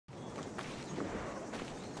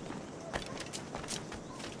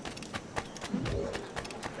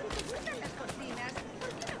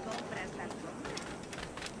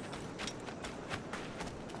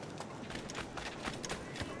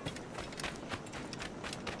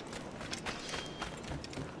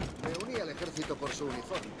por su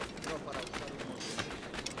uniforme, no para usar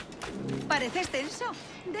un... Pareces tenso.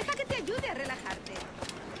 Deja que te ayude a relajarte.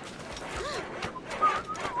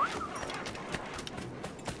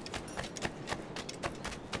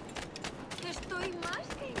 Estoy más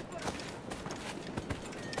que informada.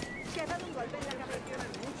 Se ha dado un golpe en la cabeza. Tienen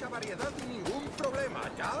mucha variedad y ningún problema,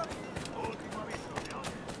 ¿ya? Último aviso, ya.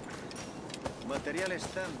 Material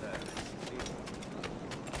estándar.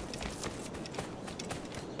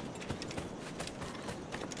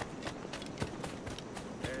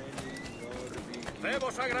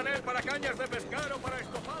 Cebos a granel para cañas de pescar o para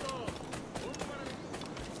estofado.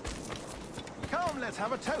 Come, let's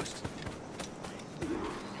have a toast.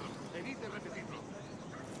 Evite repetirlo.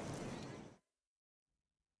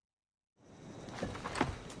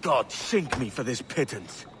 God sink me for this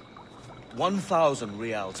pittance. 1,000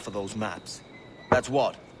 reals for those maps. That's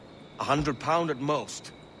what? £100 at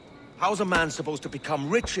most. How's a man supposed to become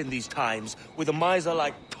rich in these times with a miser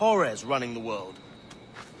like Torres running the world?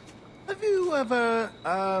 Have you ever,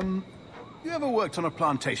 you ever worked on a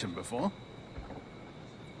plantation before?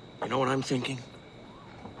 You know what I'm thinking?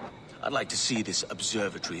 I'd like to see this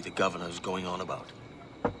observatory the governor's going on about.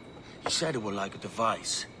 He said it were like a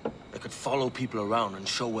device that could follow people around and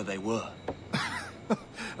show where they were.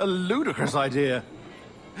 A ludicrous idea.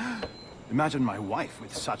 Imagine my wife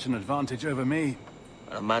with such an advantage over me.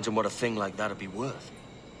 And imagine what a thing like that'd be worth.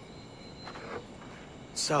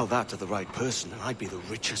 Sell that to the right person and I'd be the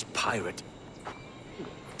richest pirate.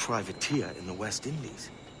 Privateer in the West Indies.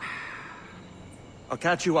 I'll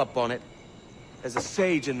catch you up on it. There's a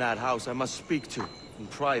sage in that house I must speak to in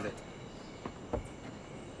private.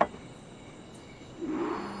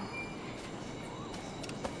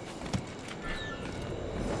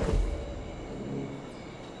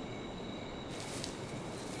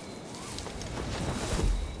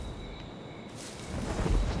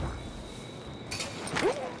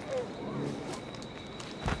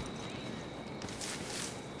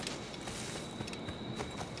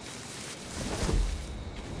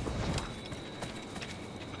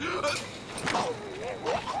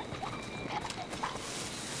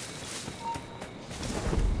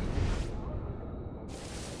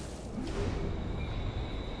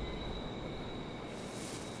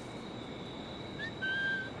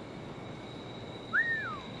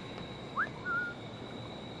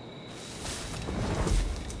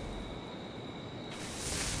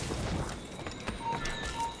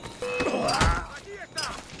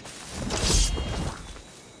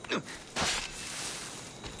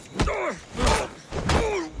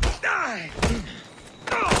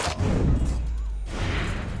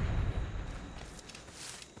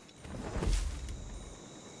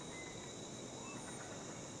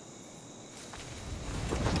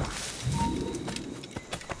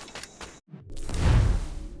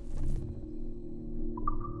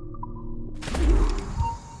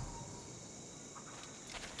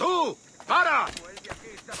 ¡Tú! ¡Para! Tú.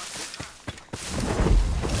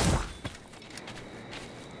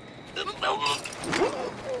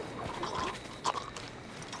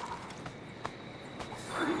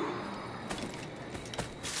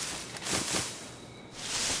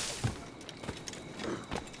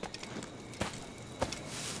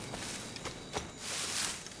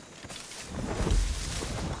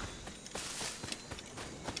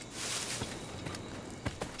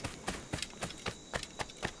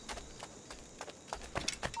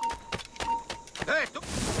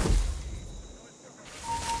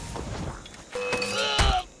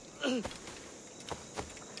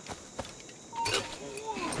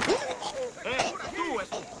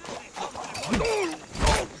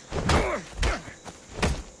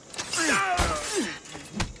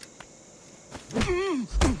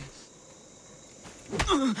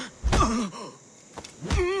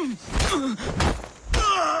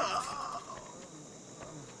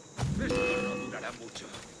 Esto no durará mucho.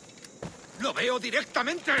 ¡Lo veo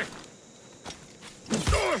directamente!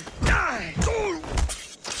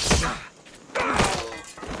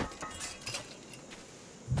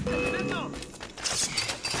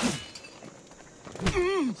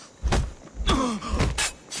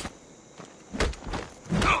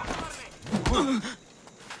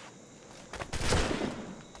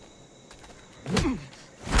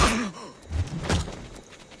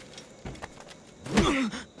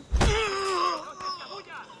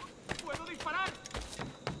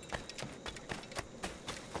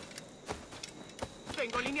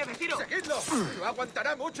 ¡Tengo línea de tiro! ¡Seguidlo! ¡No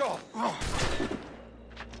aguantará mucho!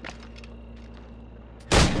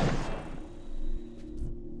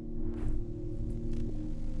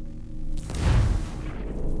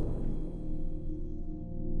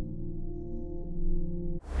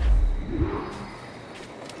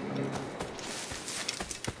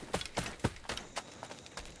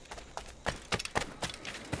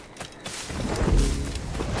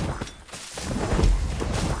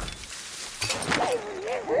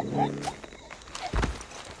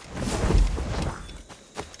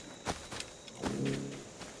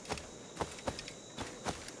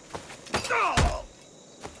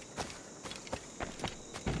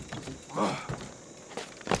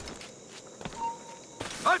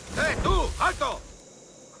 ¡Tú! ¡Alto!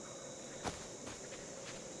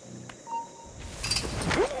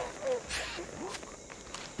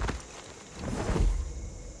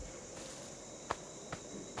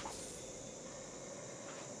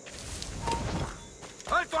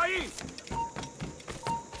 ¡Alto ahí!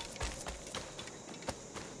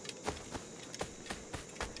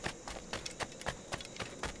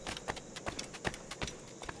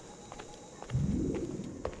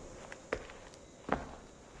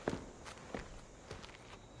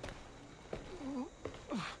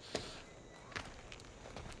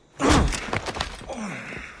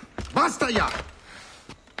 ¡Basta ya!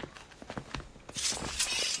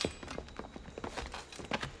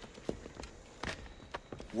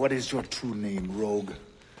 What is your true name, rogue?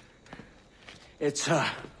 It's,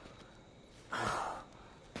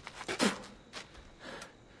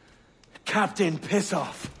 Captain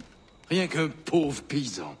Pissoff. Rien qu'un pauvre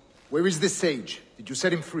paysan. Where is the sage? Did you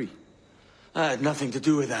set him free? I had nothing to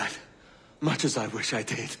do with that. Much as I wish I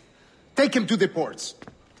did. Take him to the ports.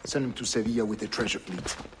 Send him to Sevilla with the treasure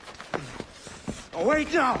fleet. Oh,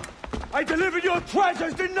 wait now! I delivered your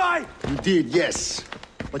treasures, didn't I? You did, yes.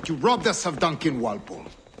 But you robbed us of Duncan Walpole.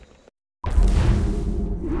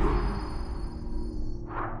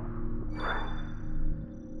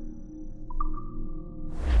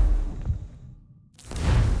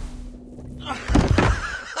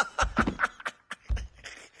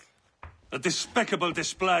 A despicable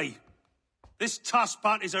display. This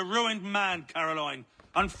tosspot is a ruined man, Caroline.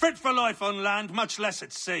 Unfit for life on land, much less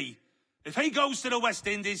at sea. If he goes to the West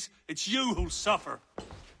Indies, it's you who'll suffer.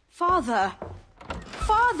 Father!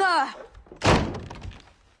 Father!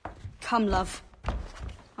 Come, love.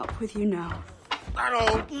 Up with you now. That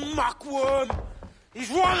old muckworm! He's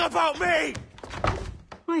wrong about me!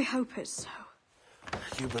 I hope it's so.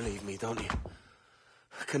 You believe me, don't you?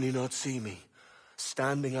 Can you not see me?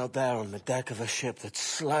 Standing out there on the deck of a ship that's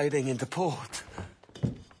sliding into port.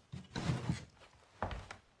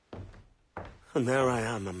 And there I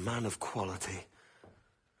am, a man of quality.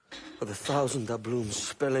 With 1,000 doubloons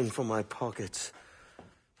spilling from my pockets.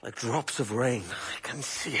 Like drops of rain. I can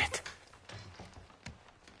see it.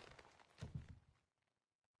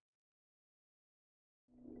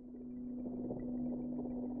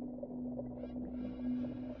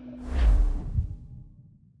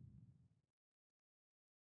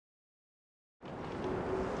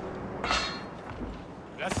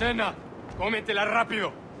 La cena. Cómetela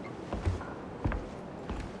rápido.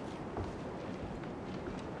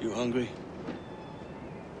 You hungry?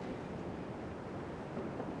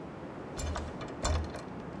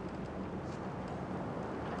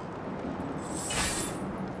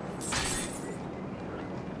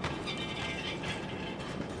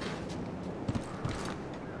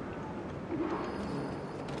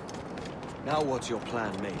 Now what's your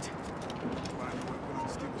plan, mate?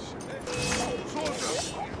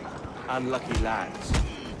 Unlucky lads.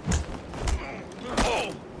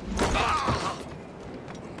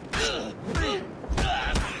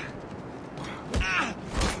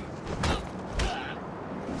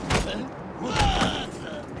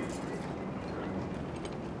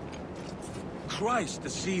 Christ, the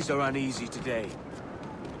seas are uneasy today.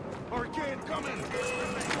 Hurricane coming!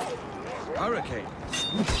 Hurricane?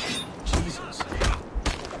 Jesus.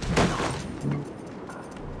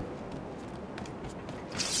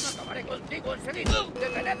 ¡Acabaré contigo enseguida!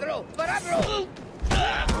 ¡Detenedlo! ¡Paradlo!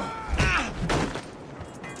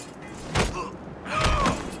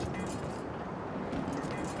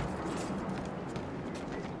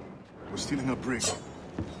 We're stealing a brig.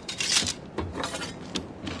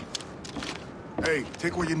 Hey,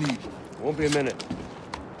 take what you need. Won't be a minute.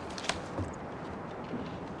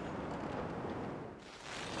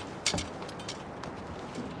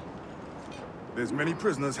 There's many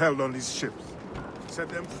prisoners held on these ships. Set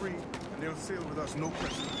them free, and they'll sail with us, no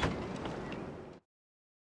question.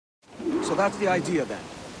 So that's the idea, then.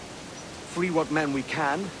 Free what men we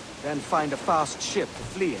can, then find a fast ship to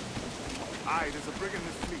flee in. Aye, there's a brig in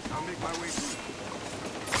this fleet. I'll make my way through.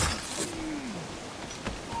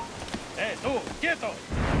 Tú, quieto.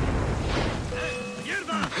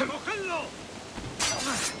 ¡Mierda! ¡Cogedlo!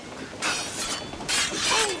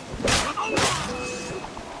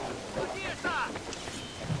 ¡Aquí está!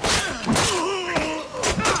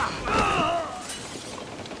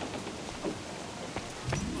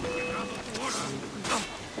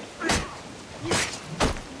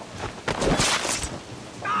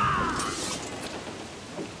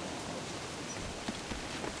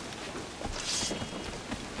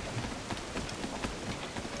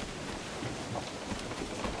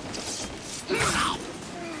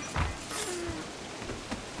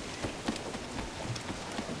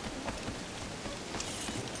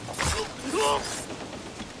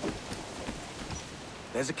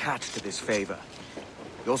 there's a catch to this favor.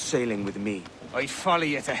 You're sailing with me. I'd follow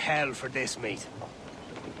you to hell for this, mate.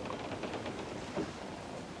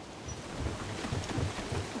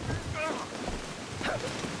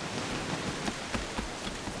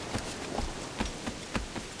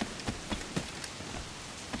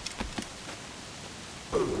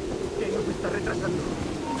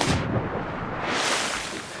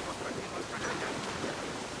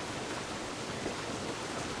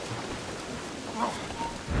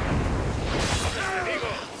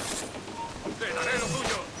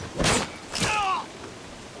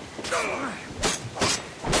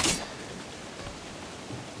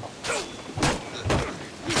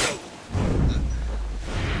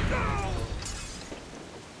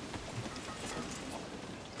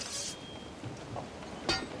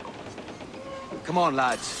 Come on,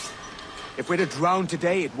 lads. If we're to drown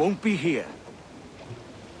today, it won't be here.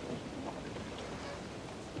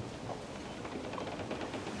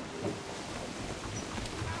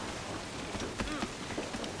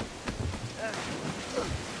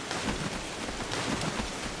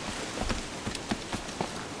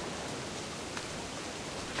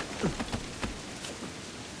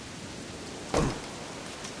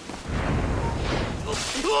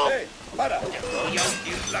 ¡Eh! ¡Para! ¡Te voy a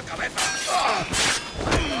hundir la cabeza!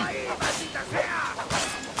 ¡Ahí, maldita sea!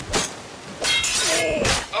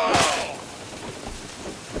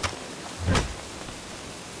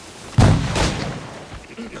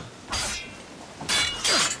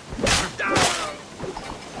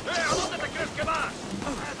 ¿A dónde te crees que vas?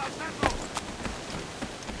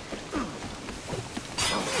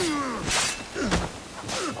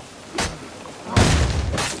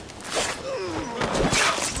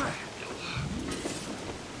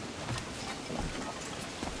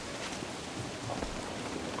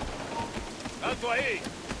 ¡Alto ahí!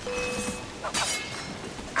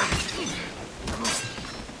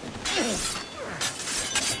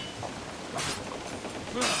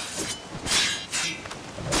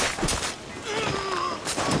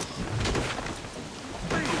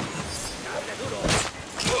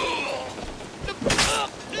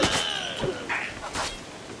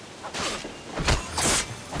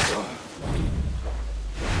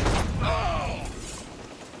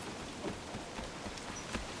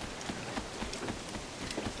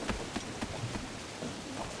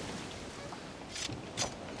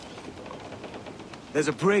 There's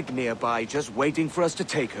a brig nearby just waiting for us to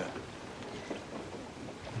take her.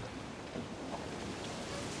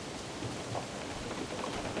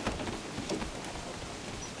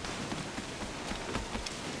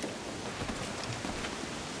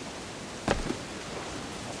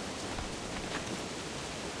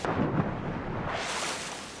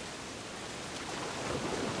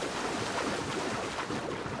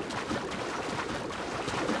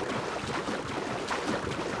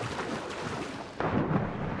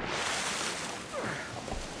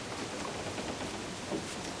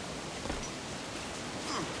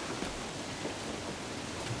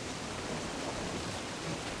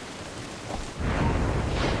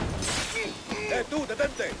 ¡Tú,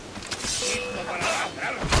 detente! ¡Listo para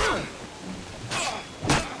ladrar!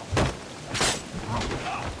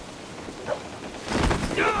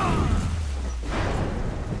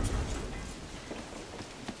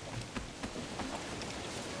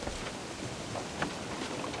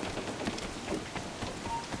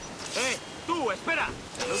 ¡Tú, espera!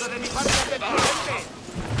 ¡Saluda de mi parte al presidente!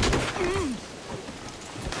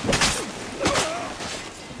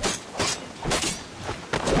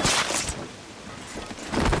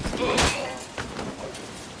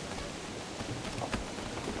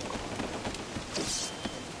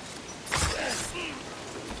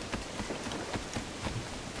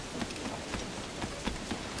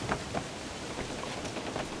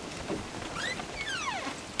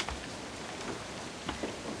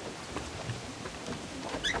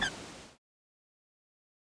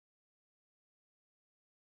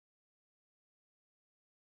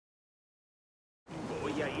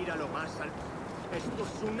 Voy a ir a lo más alto. Esto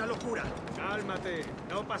es una locura. Cálmate,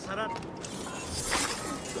 no pasará.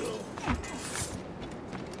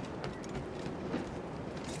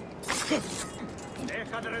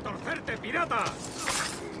 ¡Deja de retorcerte, pirata!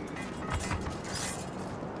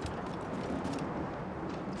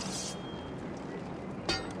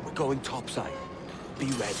 We're going topside. Be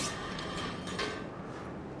ready.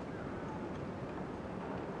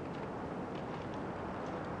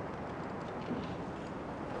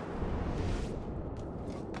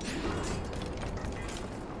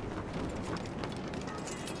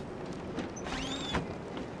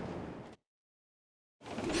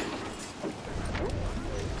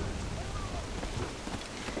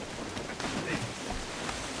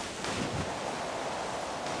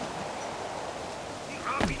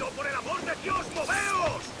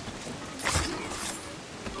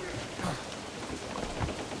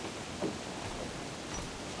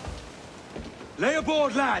 Lay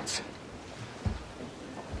aboard, lads!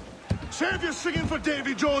 Save your singing for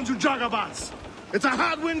Davy Jones, you jagabats! It's a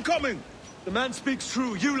hard wind coming! The man speaks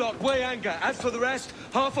true. You lot weigh anchor. As for the rest,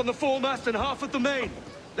 half on the foremast and half at the main.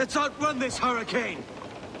 Let's outrun this hurricane!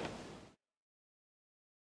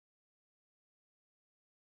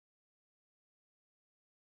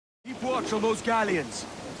 Keep watch on those galleons.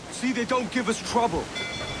 See they don't give us trouble.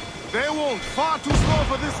 They won't. Far too slow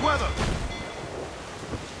for this weather.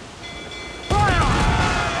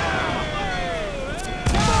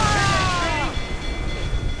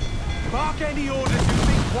 Bark any orders you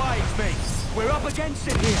think wise, mate. We're up against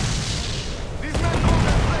it here. These men know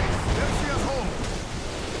their place. They'll see us home.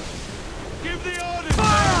 Give the orders,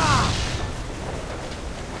 fire!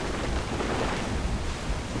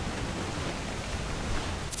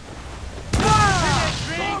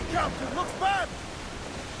 Storm, Captain! Looks bad!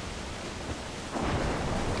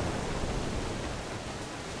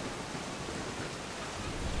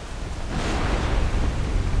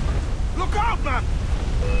 Look out, man!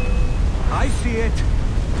 I see it.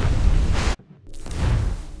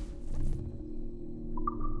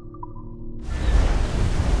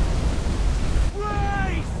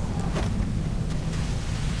 Race!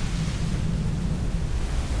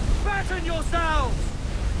 Batten yourselves!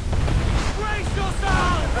 Brace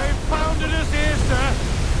yourselves! They've pounded us here, sir,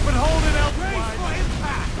 but holding out Brace for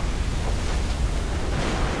impact!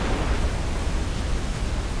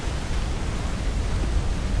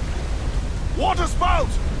 Water spout!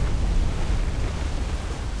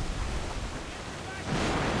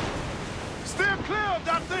 Steer clear of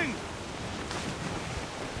that thing!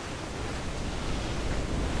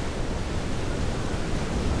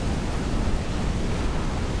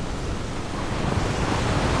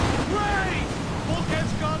 Great!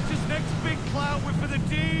 Bulkhead's gone, just next big cloud, we're for the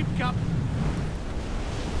deep, Cap.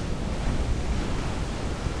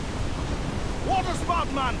 Water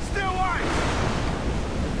spout, man! Steer wide!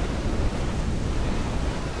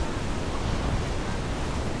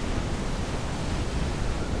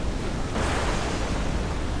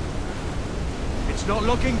 It's not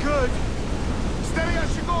looking good. Steady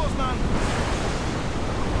as she goes, man!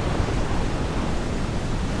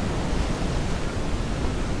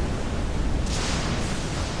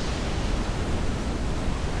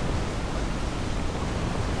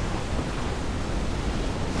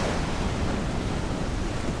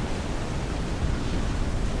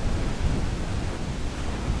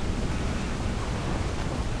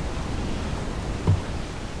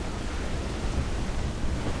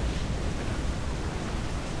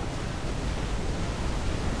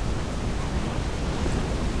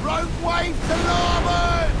 Rope wave to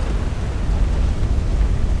larboard!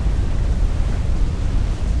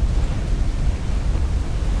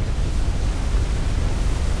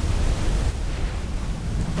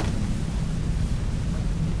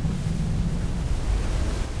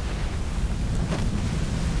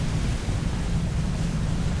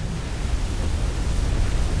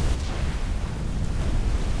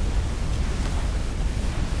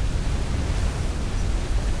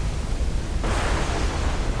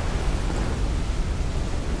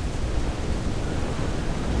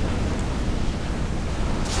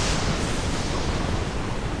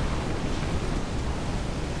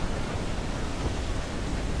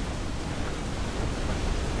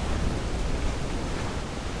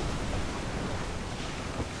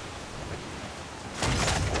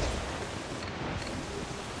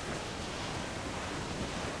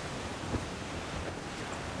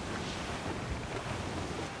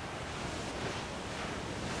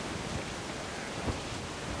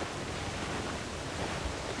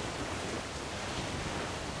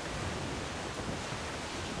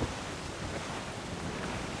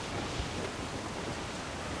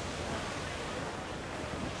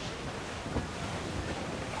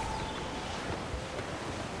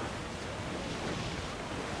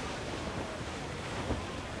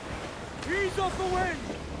 Ease off the wind!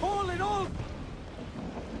 Haul it all!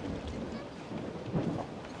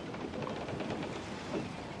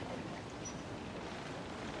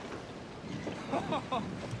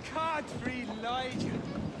 Card-free Elijah!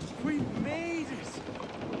 We made it!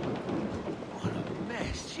 What a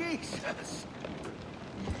mess, Jesus!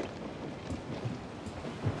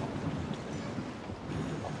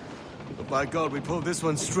 But by God, we pulled this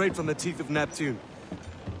one straight from the teeth of Neptune.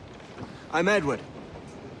 I'm Edward.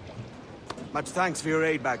 Much thanks for your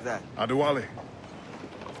aid back there. Adewale.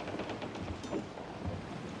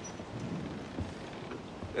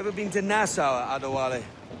 Ever been to Nassau, Adewale?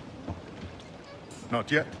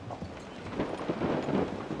 Not yet.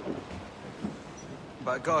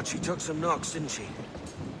 By God, she took some knocks, didn't she?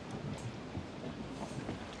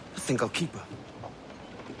 I think I'll keep her.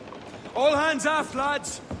 All hands aft,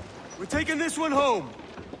 lads. We're taking this one home.